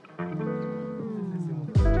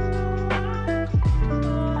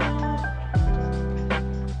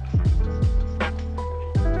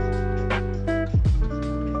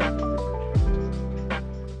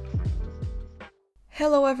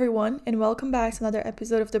everyone, and welcome back to another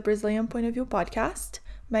episode of the Brazilian Point of View podcast.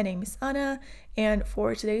 My name is Anna, and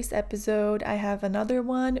for today's episode, I have another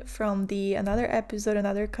one from the Another Episode,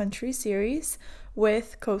 Another Country series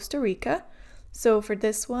with Costa Rica. So, for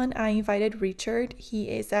this one, I invited Richard. He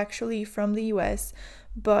is actually from the US,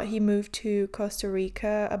 but he moved to Costa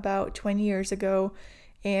Rica about 20 years ago,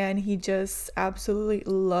 and he just absolutely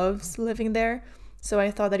loves living there. So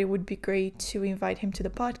I thought that it would be great to invite him to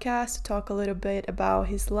the podcast to talk a little bit about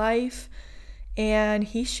his life. And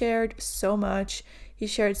he shared so much. He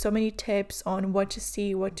shared so many tips on what to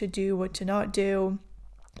see, what to do, what to not do,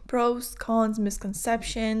 pros, cons,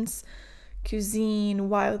 misconceptions, cuisine,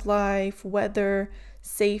 wildlife, weather,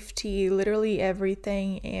 safety, literally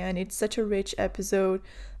everything. And it's such a rich episode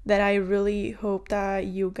that I really hope that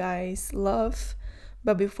you guys love.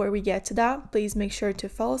 But before we get to that, please make sure to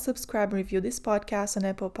follow, subscribe, and review this podcast on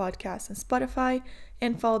Apple Podcasts and Spotify,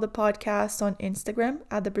 and follow the podcast on Instagram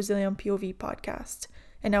at the Brazilian POV Podcast.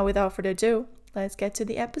 And now, without further ado, let's get to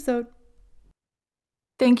the episode.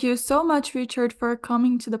 Thank you so much, Richard, for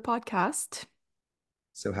coming to the podcast.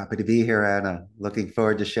 So happy to be here, Anna. Looking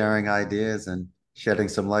forward to sharing ideas and shedding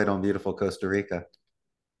some light on beautiful Costa Rica.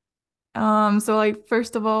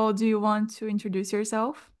 First of all, do you want to introduce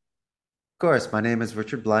yourself? Of course, my name is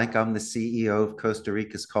Richard Blank. I'm the CEO of Costa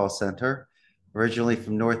Rica's call center, originally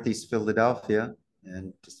from Northeast Philadelphia,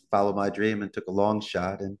 and just followed my dream and took a long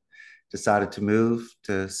shot and decided to move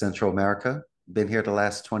to Central America. Been here the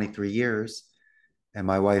last 23 years, and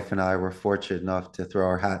my wife and I were fortunate enough to throw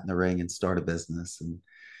our hat in the ring and start a business. And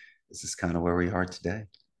this is kind of where we are today.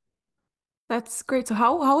 That's great. So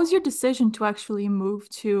how was your decision to actually move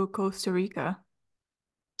to Costa Rica?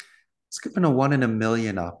 It's given a 1 in a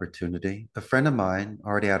million opportunity. A friend of mine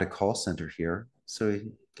already had a call center here, so he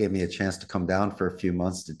gave me a chance to come down for a few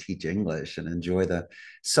months to teach English and enjoy the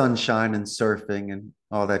sunshine and surfing and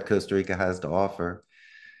all that Costa Rica has to offer.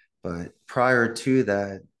 But prior to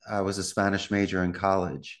that, I was a Spanish major in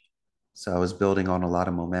college, so I was building on a lot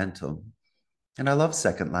of momentum. And I love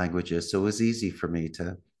second languages, so it was easy for me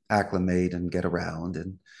to acclimate and get around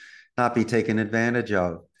and not be taken advantage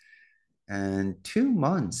of. And 2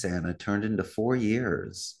 months, Anna, turned into 4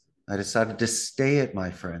 years. I decided to stay at my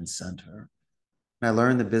friend's center. And I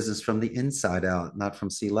learned the business from the inside out, not from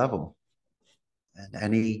sea level. And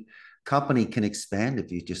any company can expand if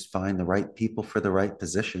you just find the right people for the right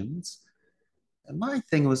positions. And my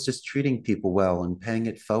thing was just treating people well and paying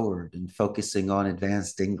it forward and focusing on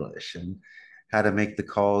advanced English and how to make the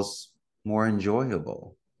calls more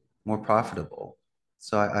enjoyable, more profitable.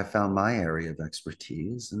 So I found my area of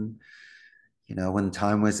expertise. And when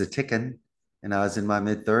time was a ticking and I was in my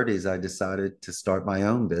mid 30s, I decided to start my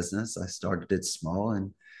own business. I started it small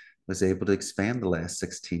and was able to expand the last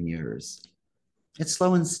 16 years. It's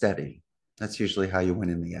slow and steady. That's usually how you win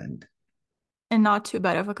in the end. And not too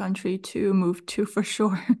bad of a country to move to for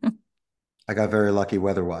sure. I got very lucky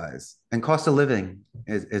weather-wise. And cost of living,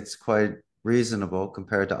 it's quite reasonable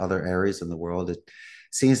compared to other areas in the world. It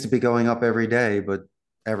seems to be going up every day, but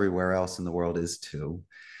everywhere else in the world is too.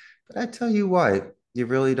 But I tell you what, you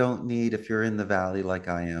really don't need, if you're in the valley like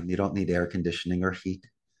I am, you don't need air conditioning or heat.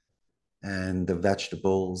 And the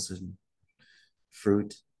vegetables and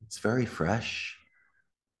fruit, it's very fresh.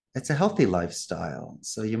 It's a healthy lifestyle.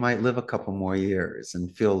 So you might live a couple more years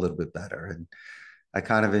and feel a little bit better. And I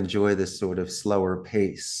kind of enjoy this sort of slower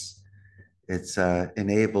pace. It's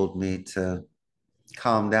enabled me to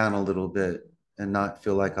calm down a little bit and not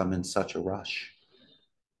feel like I'm in such a rush.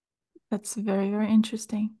 That's very, very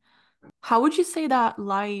interesting. How would you say that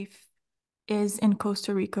life is in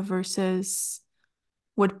Costa Rica versus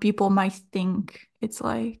what people might think it's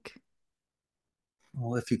like?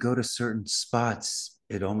 Well, if you go to certain spots,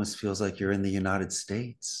 it almost feels like you're in the United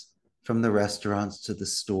States, from the restaurants to the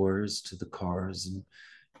stores to the cars. And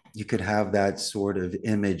you could have that sort of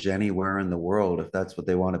image anywhere in the world if that's what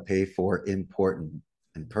they want to pay for, import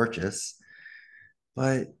and purchase.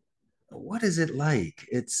 But what is it like?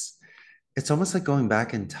 It's almost like going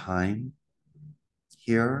back in time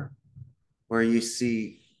here, where you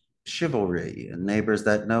see chivalry and neighbors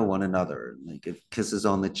that know one another. And they give kisses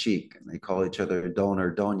on the cheek and they call each other Don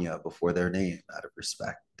or Doña before their name out of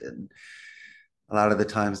respect. And a lot of the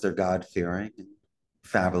times they're God fearing and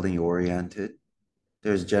family oriented.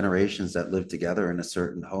 There's generations that live together in a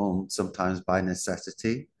certain home, sometimes by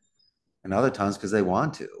necessity, and other times because they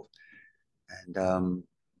want to. And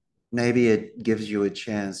maybe it gives you a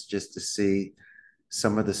chance just to see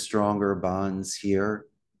some of the stronger bonds here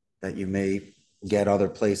that you may get other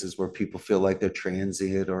places where people feel like they're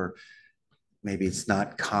transient, or maybe it's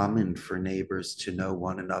not common for neighbors to know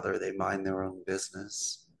one another. They mind their own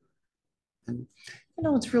business. And,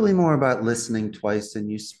 it's really more about listening twice than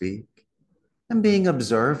you speak and being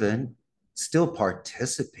observant, still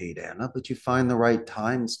participate, Anna, but you find the right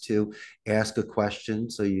times to ask a question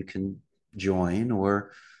so you can join,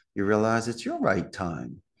 or you realize it's your right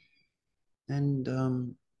time.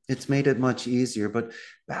 And it's made it much easier. But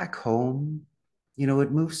back home,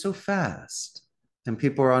 it moves so fast and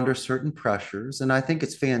people are under certain pressures. And I think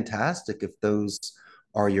it's fantastic if those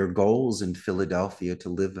are your goals in Philadelphia, to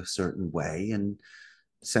live a certain way and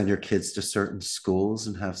send your kids to certain schools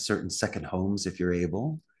and have certain second homes if you're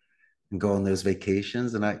able, and go on those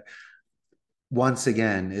vacations. And once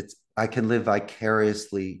again, I can live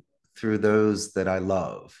vicariously through those that I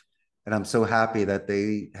love. And I'm so happy that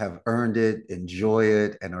they have earned it, enjoy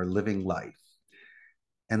it, and are living life.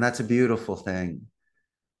 And that's a beautiful thing.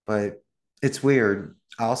 But it's weird.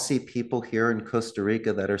 I'll see people here in Costa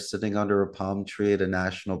Rica that are sitting under a palm tree at a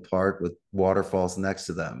national park with waterfalls next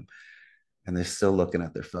to them, and they're still looking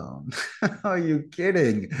at their phone. Are you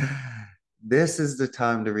kidding? This is the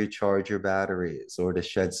time to recharge your batteries or to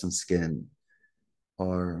shed some skin.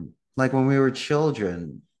 Or like when we were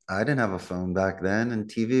children, I didn't have a phone back then, and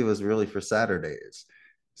TV was really for Saturdays.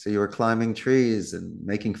 So you were climbing trees and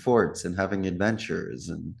making forts and having adventures.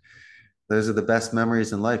 And those are the best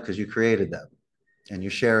memories in life because you created them and you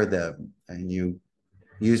shared them and you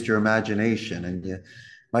used your imagination, and you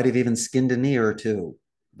might have even skinned a knee or two.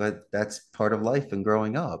 But that's part of life and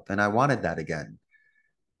growing up. And I wanted that again.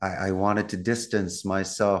 I wanted to distance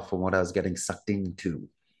myself from what I was getting sucked into.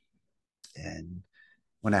 And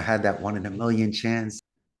when I had that one in a million chance,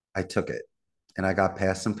 I took it. And I got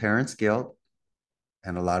past some parents' guilt.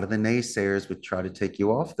 And a lot of the naysayers would try to take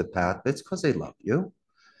you off the path. It's because they love you.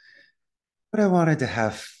 But I wanted to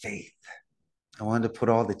have faith. I wanted to put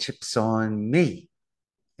all the chips on me.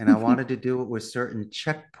 And I wanted to do it with certain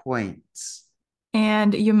checkpoints.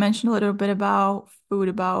 And you mentioned a little bit about food,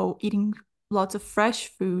 about eating lots of fresh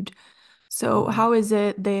food. So, how is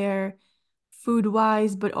it there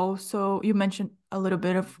food-wise, but also you mentioned a little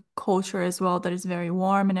bit of culture as well, that is very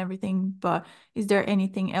warm and everything, but is there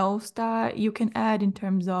anything else that you can add in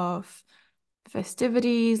terms of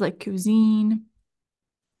festivities, like cuisine?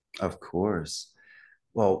 Of course.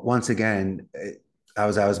 Well, once again, I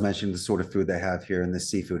was mentioning the sort of food they have here and the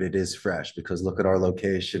seafood. It is fresh because look at our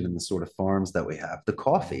location and the sort of farms that we have. The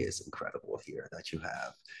coffee is incredible here that you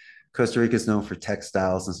have. Costa Rica is known for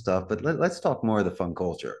textiles and stuff, but let's talk more of the fun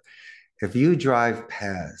culture. If you drive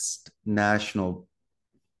past national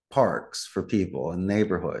parks for people and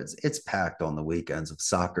neighborhoods, it's packed on the weekends of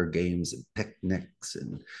soccer games and picnics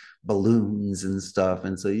and balloons and stuff.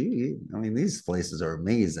 And so I mean, these places are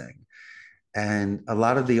amazing. And a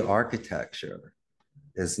lot of the architecture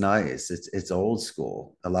is nice. It's old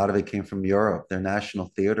school. A lot of it came from Europe. Their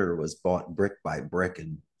national theater was bought brick by brick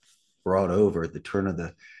and brought over at the turn of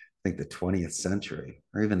I think the 20th century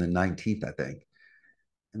or even the 19th, I think.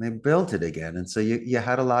 And they built it again. And so you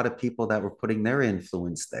had a lot of people that were putting their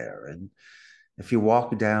influence there. And if you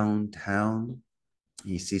walk downtown,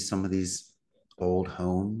 you see some of these old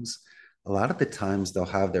homes. A lot of the times they'll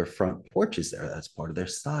have their front porches there. That's part of their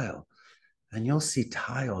style. And you'll see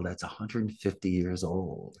tile that's 150 years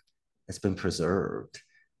old. It's been preserved.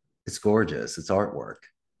 It's gorgeous. It's artwork.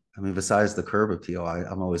 I mean, besides the curb appeal,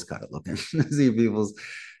 I'm always kind of looking to see people's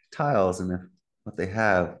tiles and what they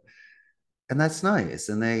have. And that's nice.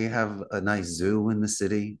 And they have a nice zoo in the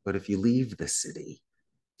city. But if you leave the city,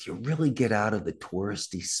 if you really get out of the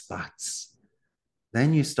touristy spots,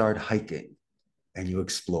 then you start hiking and you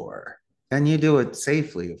explore. And you do it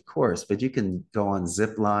safely, of course, but you can go on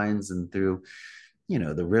zip lines and through,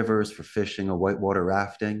 the rivers for fishing or whitewater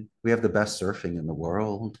rafting. We have the best surfing in the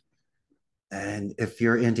world. And if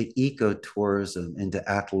you're into ecotourism, into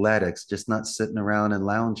athletics, just not sitting around and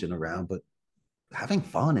lounging around, but having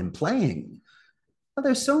fun and playing, well,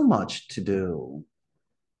 there's so much to do.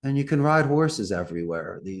 And you can ride horses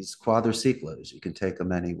everywhere. These quadriciclos, you can take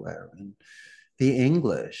them anywhere. And the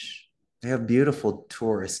English, they have beautiful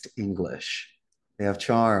tourist English. They have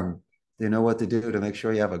charm. They know what to do to make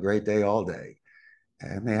sure you have a great day all day.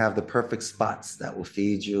 And they have the perfect spots that will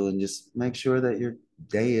feed you and just make sure that your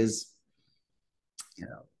day is,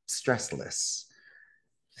 stressless.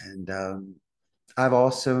 And I've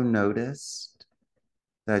also noticed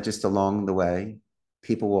that just along the way,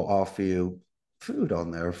 people will offer you food on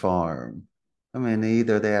their farm. I mean,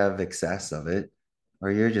 either they have excess of it or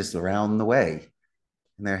you're just around the way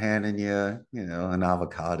and they're handing you, an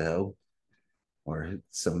avocado or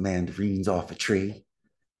some mandarins off a tree.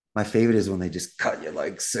 My favorite is when they just cut you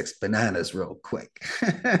like 6 bananas real quick.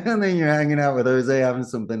 And then you're hanging out with Jose having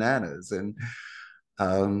some bananas and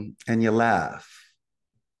you laugh.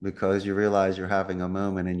 because you realize you're having a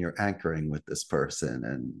moment and you're anchoring with this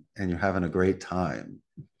person and you're having a great time.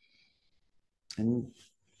 And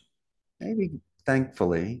maybe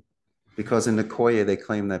thankfully, because in Nicoya they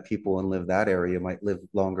claim that people who live that area might live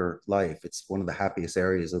longer life. It's one of the happiest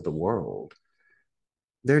areas of the world.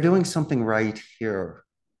 They're doing something right here.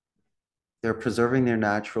 They're preserving their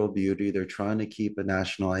natural beauty. They're trying to keep a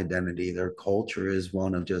national identity. Their culture is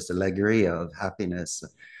one of just alegria, of happiness.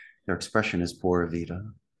 Their expression is pura vida.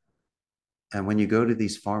 And when you go to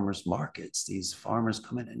these farmers markets, these farmers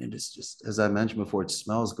come in and it is just, as I mentioned before, it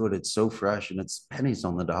smells good. It's so fresh and it's pennies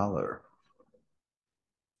on the dollar.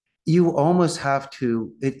 You almost have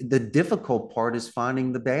to, the difficult part is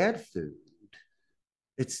finding the bad food.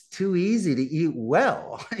 It's too easy to eat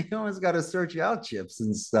well. You almost got to search out chips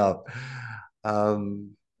and stuff.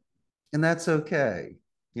 Um, and that's okay.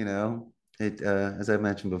 You know, as I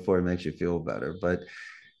mentioned before, it makes you feel better, but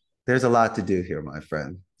there's a lot to do here, my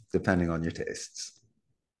friend, depending on your tastes.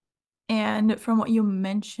 And from what you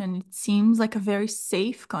mentioned, it seems like a very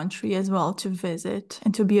safe country as well to visit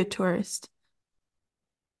and to be a tourist.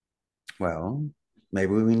 Well,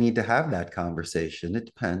 maybe we need to have that conversation. It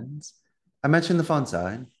depends. I mentioned the fun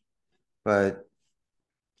side, but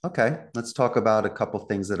okay, let's talk about a couple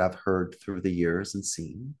things that I've heard through the years and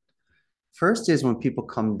seen. First is when people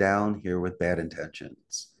come down here with bad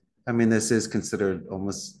intentions. I mean, this is considered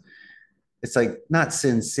almost, it's like not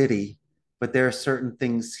Sin City, but there are certain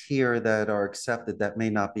things here that are accepted that may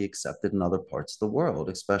not be accepted in other parts of the world,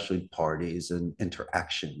 especially parties and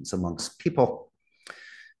interactions amongst people.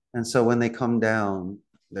 And so when they come down,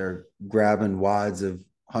 they're grabbing wads of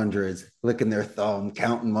hundreds, licking their thumb,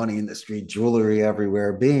 counting money in the street, jewelry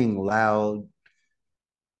everywhere, being loud.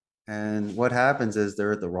 And what happens is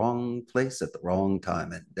they're at the wrong place at the wrong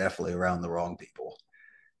time and definitely around the wrong people.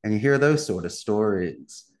 And you hear those sort of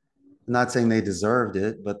stories. I'm not saying they deserved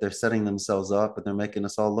it, but they're setting themselves up and they're making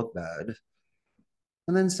us all look bad.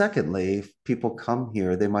 And then, secondly, if people come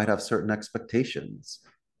here, they might have certain expectations,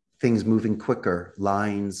 things moving quicker,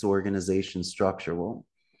 lines, organization, structure. Well,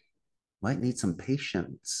 might need some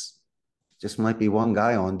patience. Just might be one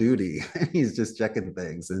guy on duty. He's just checking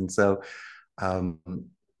things. And so um,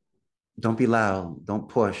 don't be loud, don't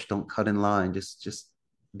push, don't cut in line. Just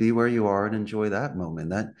be where you are and enjoy that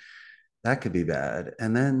moment. That could be bad.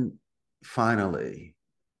 And then finally,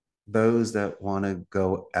 those that want to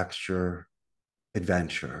go extra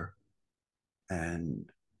adventure and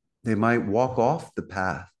they might walk off the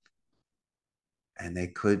path and they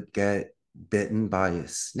could get bitten by a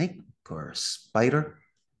snake or a spider.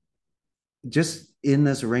 Just in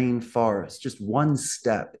this rainforest, just one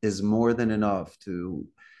step is more than enough to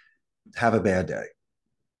have a bad day.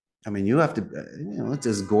 I mean, you have to, it's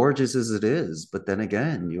as gorgeous as it is, but then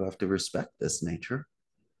again, you have to respect this nature.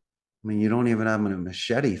 I mean, you don't even have a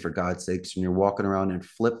machete for God's sakes, and you're walking around in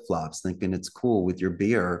flip flops thinking it's cool with your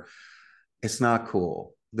beer. It's not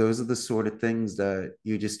cool. Those are the sort of things that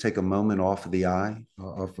you just take a moment off of the eye,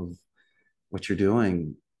 off of what you're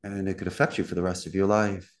doing, and it could affect you for the rest of your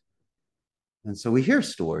life. And so we hear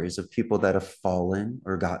stories of people that have fallen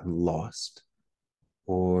or gotten lost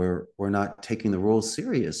or were not taking the rules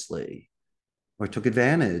seriously or took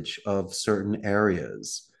advantage of certain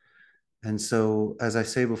areas. And so, as I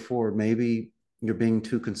say before, maybe you're being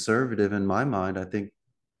too conservative in my mind. I think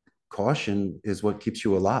caution is what keeps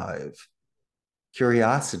you alive.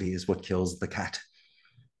 Curiosity is what kills the cat.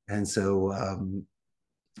 And so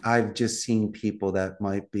I've just seen people that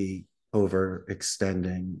might be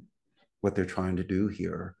overextending what they're trying to do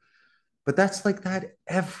here. But that's like that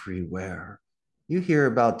everywhere. You hear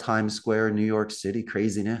about Times Square, New York City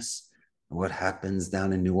craziness, what happens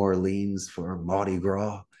down in New Orleans for Mardi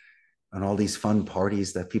Gras and all these fun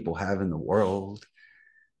parties that people have in the world.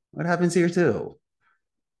 What happens here too?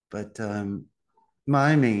 But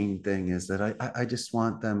my main thing is that I just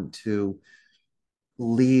want them to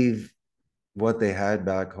leave what they had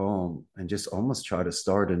back home and just almost try to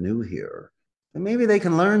start anew here. And maybe they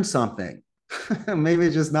can learn something. Maybe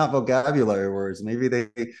it's just not vocabulary words. Maybe they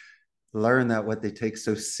learn that what they take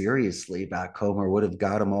so seriously back home or would have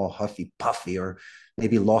got them all huffy puffy or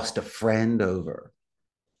maybe lost a friend over.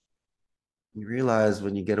 You realize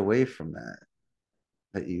when you get away from that,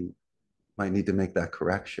 that you might need to make that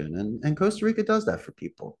correction. And Costa Rica does that for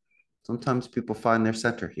people. Sometimes people find their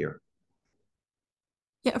center here.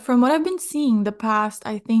 Yeah, from what I've been seeing the past,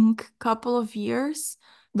 I think, couple of years,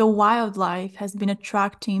 the wildlife has been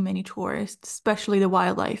attracting many tourists, especially the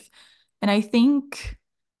wildlife. And I think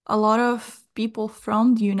a lot of people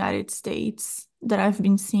from the United States that I've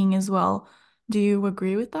been seeing as well. Do you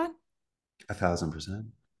agree with that? 1,000%.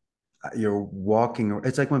 You're walking,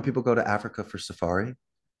 it's like when people go to Africa for safari.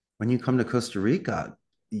 when you come to Costa Rica,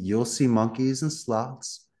 you'll see monkeys and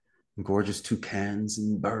sloths, and gorgeous toucans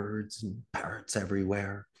and birds and parrots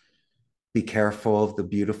everywhere. Be careful of the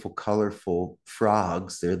beautiful, colorful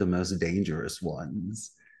frogs. They're the most dangerous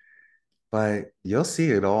ones, but you'll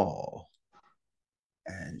see it all.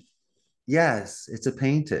 And yes, it's a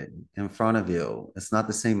painting in front of you. It's not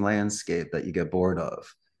the same landscape that you get bored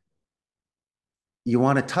of. You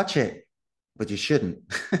want to touch it, but you shouldn't.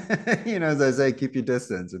 As I say, keep your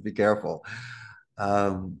distance and be careful.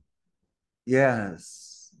 Um,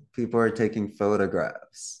 yes, people are taking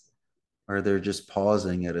photographs or they're just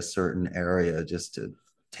pausing at a certain area just to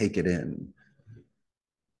take it in.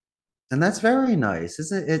 And that's very nice,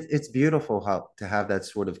 isn't it? It's beautiful how to have that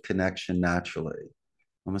sort of connection naturally,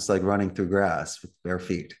 almost like running through grass with bare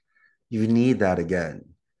feet. You need that again.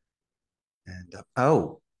 And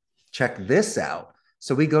oh, check this out.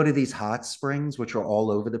 So we go to these hot springs, which are all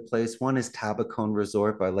over the place. One is Tabacon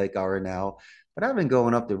Resort by Lake Arenal, but I've been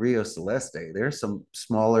going up to Rio Celeste. There's some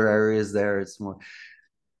smaller areas there. It's more,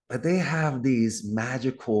 but they have these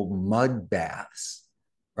magical mud baths,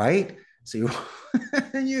 right? So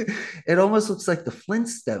you, it almost looks like the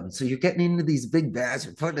Flintstones. So you're getting into these big baths,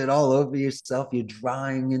 you're putting it all over yourself, you're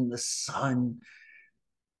drying in the sun,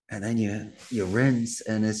 and then you rinse,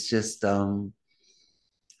 and it's just how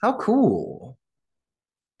cool.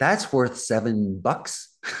 That's worth $7.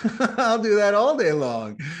 I'll do that all day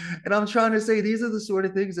long. And I'm trying to say these are the sort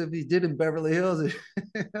of things if you did in Beverly Hills,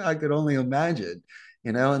 I could only imagine,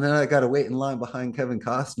 and then I got to wait in line behind Kevin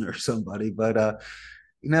Costner or somebody. But,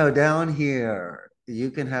 down here, you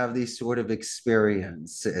can have these sort of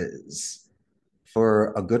experiences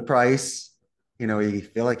for a good price. You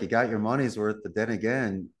feel like you got your money's worth, but then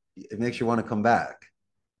again, it makes you want to come back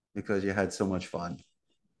because you had so much fun.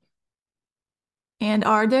 And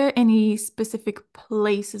are there any specific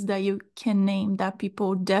places that you can name that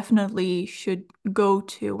people definitely should go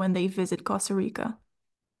to when they visit Costa Rica?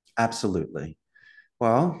 Absolutely.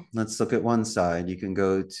 Well, let's look at one side. You can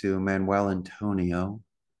go to Manuel Antonio,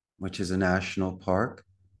 which is a national park.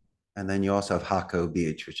 And then you also have Jaco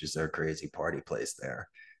Beach, which is their crazy party place there.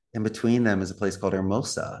 In between them is a place called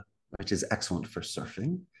Hermosa, which is excellent for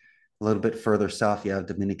surfing. A little bit further south, you have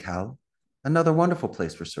Dominical, another wonderful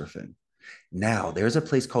place for surfing. Now, there's a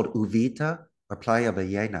place called Uvita or Playa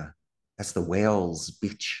Ballena. That's the whales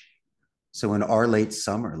beach. So in our late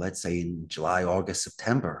summer, let's say in July, August,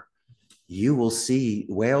 September, you will see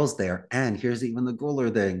whales there. And here's even the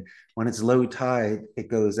cooler thing. When it's low tide, it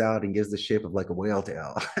goes out and gives the shape of like a whale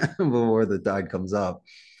tail before the tide comes up.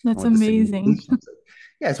 That's With the amazing. simulations.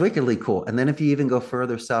 Yeah, it's wickedly cool. And then if you even go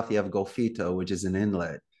further south, you have Golfito, which is an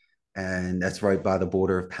inlet. And that's right by the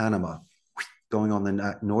border of Panama, going on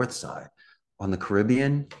the north side. On the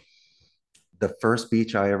Caribbean, the first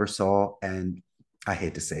beach I ever saw, and I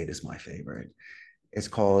hate to say it is my favorite, it's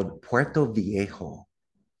called Puerto Viejo.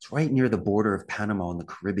 It's right near the border of Panama on the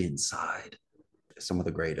Caribbean side. Some of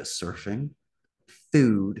the greatest surfing,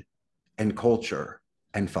 food, and culture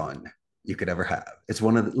and fun you could ever have. It's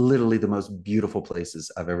one of literally the most beautiful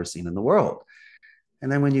places I've ever seen in the world.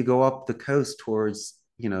 And then when you go up the coast towards,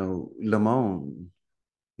 Limon,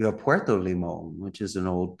 you have Puerto Limon, which is an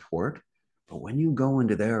old port. But when you go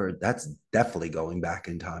into there, that's definitely going back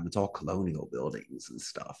in time. It's all colonial buildings and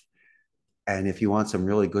stuff. And if you want some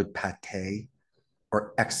really good pate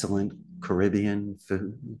or excellent Caribbean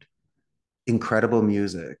food, incredible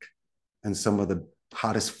music, and some of the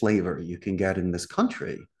hottest flavor you can get in this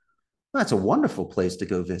country, that's a wonderful place to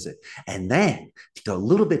go visit. And then to go a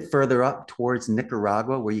little bit further up towards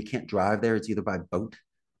Nicaragua, where you can't drive there, it's either by boat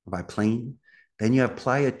or by plane. Then you have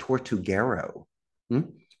Playa Tortuguero, hmm,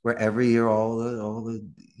 where every year all the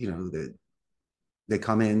they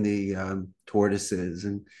come in the tortoises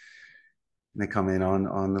and they come in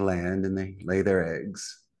on the land and they lay their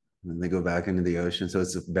eggs and then they go back into the ocean. So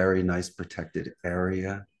it's a very nice protected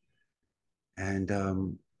area,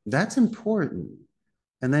 and that's important.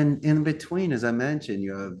 And then in between, as I mentioned,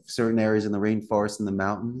 you have certain areas in the rainforest and the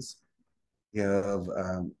mountains. You have,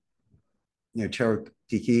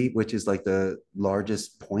 Cherokee, which is like the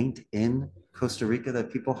largest point in Costa Rica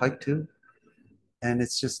that people hike to. And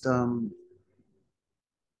it's just,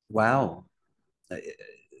 wow.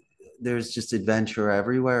 There's just adventure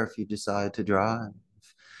everywhere if you decide to drive.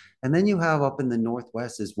 And then you have up in the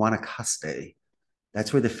northwest is Guanacaste.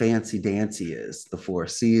 That's where the fancy dancy is. The Four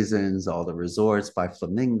Seasons, all the resorts by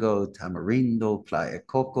Flamingo, Tamarindo, Playa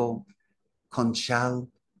Coco, Conchal.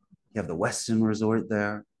 You have the Western Resort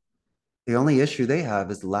there. The only issue they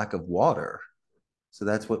have is the lack of water. So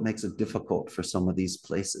that's what makes it difficult for some of these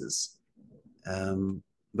places.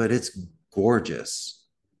 But it's gorgeous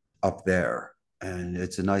up there. and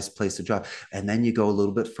it's a nice place to drive. And then you go a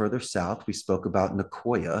little bit further south. We spoke about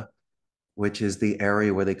Nicoya, which is the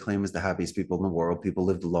area where they claim is the happiest people in the world. People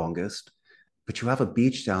live the longest. But you have a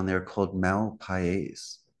beach down there called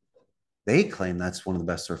Malpais. They claim that's one of the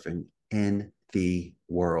best surfing in the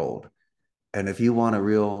world. And if you want a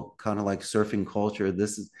real kind of like surfing culture,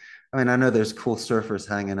 this is, I mean, I know there's cool surfers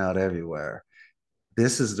hanging out everywhere.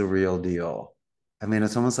 This is the real deal. I mean,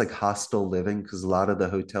 it's almost like hostel living because a lot of the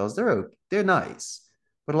hotels they're nice,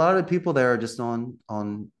 but a lot of the people there are just on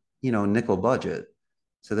nickel budget,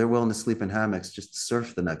 so they're willing to sleep in hammocks just to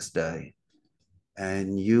surf the next day,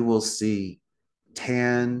 and you will see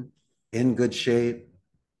tan, in good shape,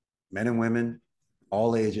 men and women,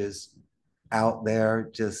 all ages, out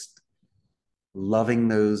there just loving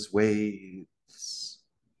those waves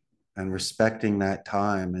and respecting that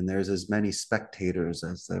time. And there's as many spectators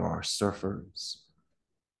as there are surfers.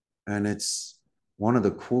 And it's one of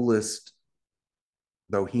the coolest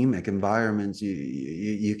bohemic environments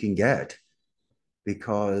you can get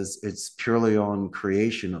because it's purely on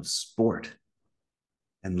creation of sport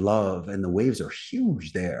and love, and the waves are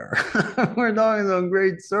huge there. We're talking some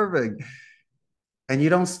great surfing, and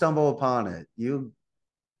you don't stumble upon it. You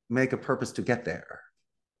make a purpose to get there.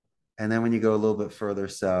 And then when you go a little bit further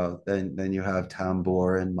south, then you have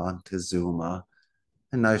Tambor and Montezuma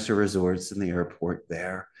and nicer resorts in the airport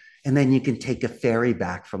there. And then you can take a ferry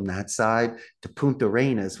back from that side to Punta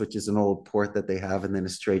Arenas, which is an old port that they have, and then a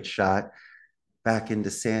straight shot back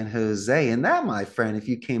into San Jose. And that, my friend, if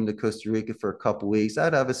you came to Costa Rica for a couple of weeks,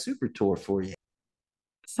 I'd have a super tour for you.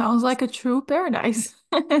 Sounds like a true paradise.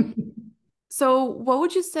 So, what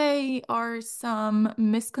would you say are some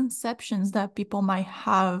misconceptions that people might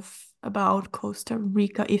have about Costa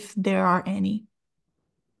Rica, if there are any?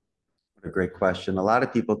 What a great question. A lot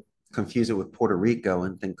of people confuse it with Puerto Rico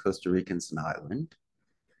and think Costa Rican's an island.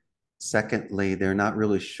 Secondly, they're not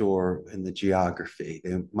really sure in the geography.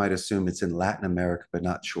 They might assume it's in Latin America, but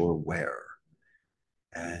not sure where.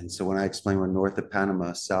 And so when I explain we're north of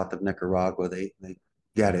Panama, south of Nicaragua, they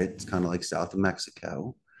get it. It's kind of like south of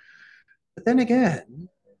Mexico. But then again,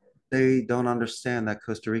 they don't understand that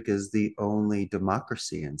Costa Rica is the only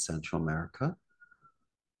democracy in Central America.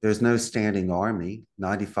 There's no standing army,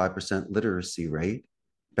 95% literacy rate,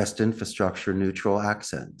 best infrastructure, neutral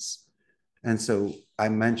accents. And so I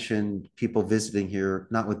mentioned people visiting here,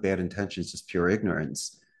 not with bad intentions, just pure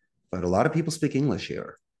ignorance, but a lot of people speak English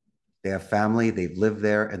here. They have family, they've lived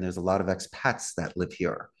there, and there's a lot of expats that live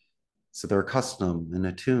here. So they're accustomed and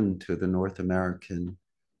attuned to the North American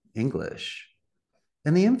English.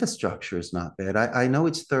 And the infrastructure is not bad. I know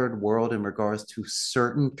it's third world in regards to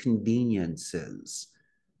certain conveniences,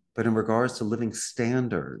 but in regards to living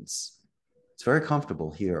standards, it's very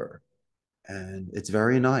comfortable here and it's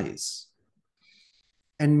very nice.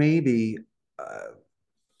 And maybe uh,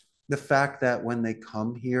 the fact that when they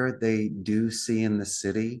come here, they do see in the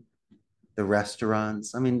city the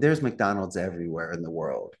restaurants. I mean, there's McDonald's everywhere in the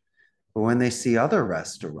world. But when they see other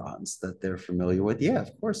restaurants that they're familiar with, yeah,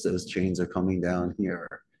 of course, those chains are coming down here.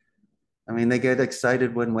 I mean, they get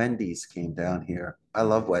excited when Wendy's came down here. I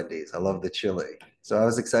love Wendy's. I love the chili. So I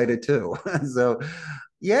was excited too. So,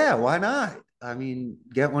 yeah, why not? I mean,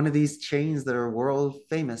 get one of these chains that are world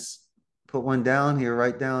famous, put one down here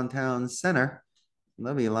right downtown center, and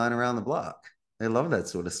they'll be lying around the block. They love that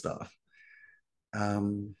sort of stuff.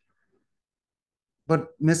 Um, but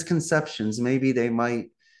misconceptions, maybe they might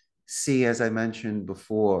see, as I mentioned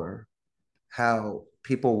before, how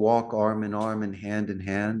people walk arm in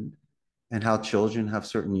hand, and how children have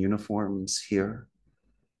certain uniforms here.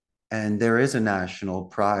 And there is a national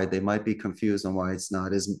pride. They might be confused on why it's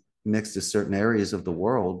not as mixed as certain areas of the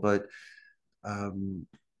world, um,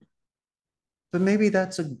 but maybe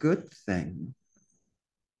that's a good thing.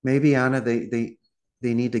 Maybe Anna, they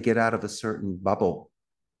need to get out of a certain bubble,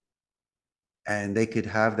 and they could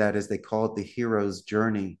have that, as they call it, the hero's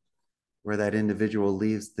journey, where that individual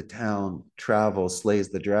leaves the town, travels, slays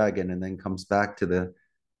the dragon, and then comes back to the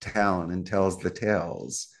town and tells the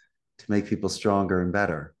tales to make people stronger and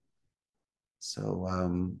better. So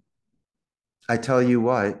I tell you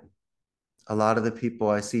what, a lot of the people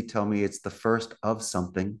I see tell me it's the first of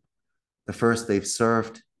something. The first they've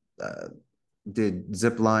surfed, uh, did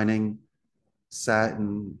zip lining, sat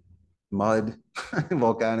in mud,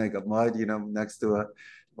 volcanic mud, next to a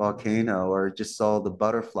volcano, or just saw the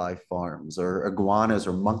butterfly farms or iguanas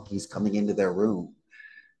or monkeys coming into their room.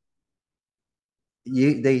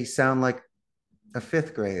 They sound like a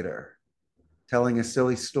fifth grader telling a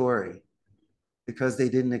silly story because they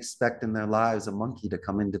didn't expect in their lives a monkey to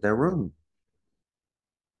come into their room.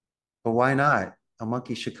 But why not? a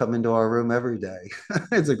monkey should come into our room every day.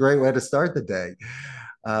 It's a great way to start the day.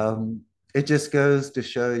 Um, it just goes to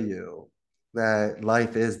show you that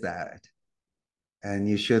life is that. And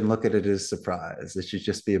you shouldn't look at it as a surprise. It should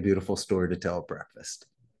just be a beautiful story to tell at breakfast.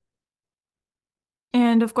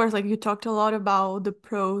 And of course, like you talked a lot about the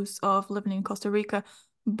pros of living in Costa Rica,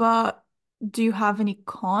 but do you have any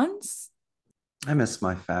cons? I miss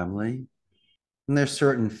my family. And there's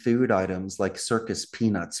certain food items like circus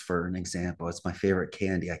peanuts, for an example. It's my favorite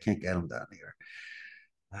candy. I can't get them down here.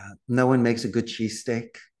 No one makes a good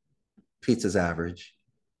cheesesteak. Pizza's average.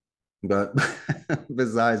 But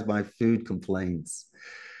besides my food complaints,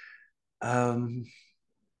 um,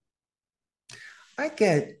 I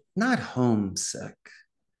get not homesick,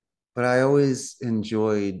 but I always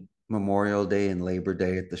enjoyed Memorial Day and Labor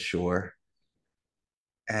Day at the shore.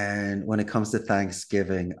 And when it comes to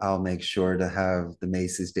Thanksgiving, I'll make sure to have the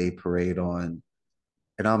Macy's Day Parade on,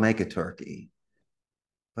 and I'll make a turkey.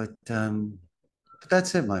 But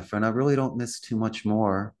that's it, my friend. I really don't miss too much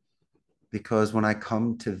more because when I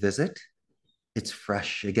come to visit, it's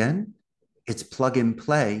fresh again, it's plug and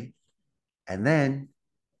play, and then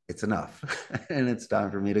it's enough, and it's time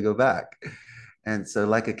for me to go back. And so,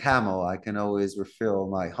 like a camel, I can always refill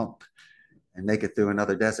my hump and make it through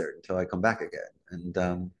another desert until I come back again.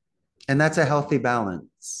 And that's a healthy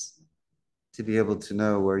balance to be able to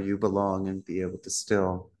know where you belong and be able to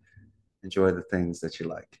still enjoy the things that you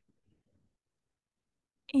like.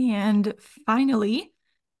 And finally,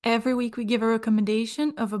 every week we give a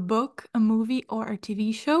recommendation of a book, a movie, or a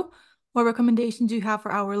TV show. What recommendations do you have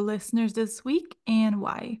for our listeners this week and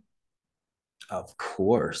why? Of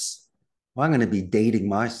course. Well, I'm going to be dating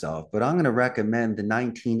myself, but I'm going to recommend the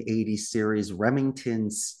 1980 series Remington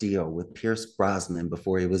Steele with Pierce Brosnan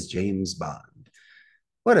before he was James Bond.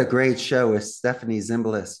 What a great show with Stephanie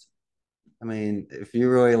Zimbalist. I mean, if you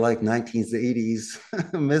really like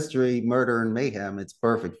 1980s mystery, murder, and mayhem, it's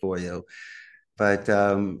perfect for you. But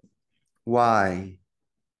why?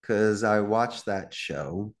 Because I watched that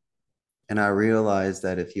show and I realized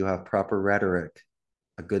that if you have proper rhetoric,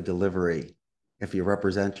 a good delivery, if you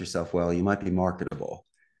represent yourself well, you might be marketable.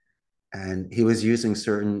 And he was using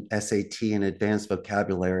certain SAT and advanced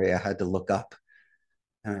vocabulary I had to look up.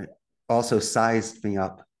 And it also sized me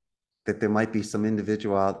up that there might be some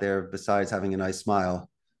individual out there besides having a nice smile.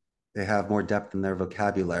 They have more depth in their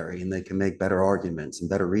vocabulary and they can make better arguments and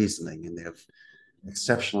better reasoning. And they have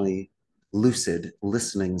exceptionally lucid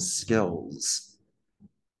listening skills.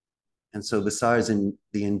 And so, besides in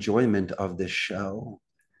the enjoyment of this show,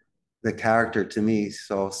 the character to me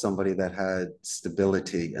saw somebody that had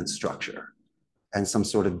stability and structure and some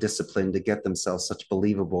sort of discipline to get themselves such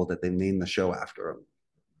believable that they named the show after him.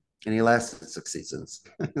 And he lasted 6 seasons.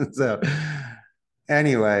 So,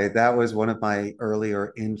 anyway, that was one of my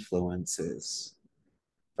earlier influences.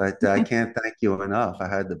 But I can't thank you enough. I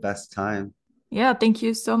had the best time. Yeah, thank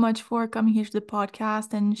you so much for coming here to the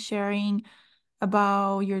podcast and sharing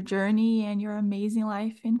about your journey and your amazing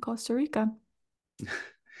life in Costa Rica.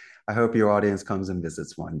 I hope your audience comes and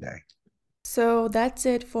visits one day. So that's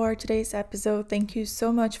it for today's episode. Thank you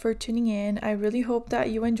so much for tuning in. I really hope that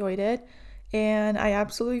you enjoyed it. And I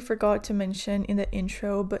absolutely forgot to mention in the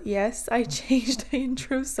intro, but yes, I changed the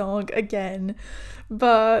intro song again.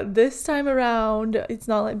 But this time around, it's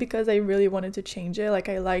not like because I really wanted to change it, like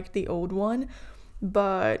I liked the old one,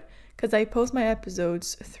 but because I post my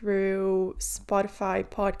episodes through Spotify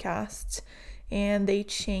podcasts and they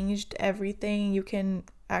changed everything. You can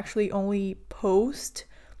actually only post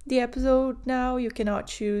the episode now. You cannot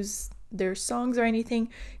choose their songs or anything.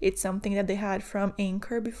 It's something that they had from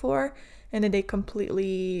Anchor before, and then they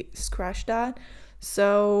completely scratched that.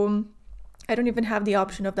 So I don't even have the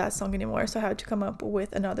option of that song anymore. So I had to come up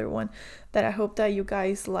with another one that I hope that you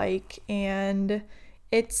guys like. And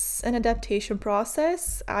it's an adaptation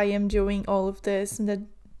process. I am doing all of this in the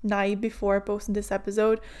night before posting this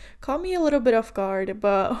episode. Caught me a little bit off guard,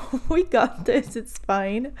 but we got this. It's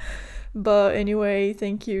fine. But anyway,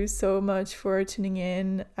 thank you so much for tuning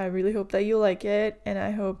in. I really hope that you like it, and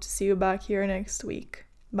I hope to see you back here next week.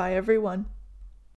 Bye, everyone.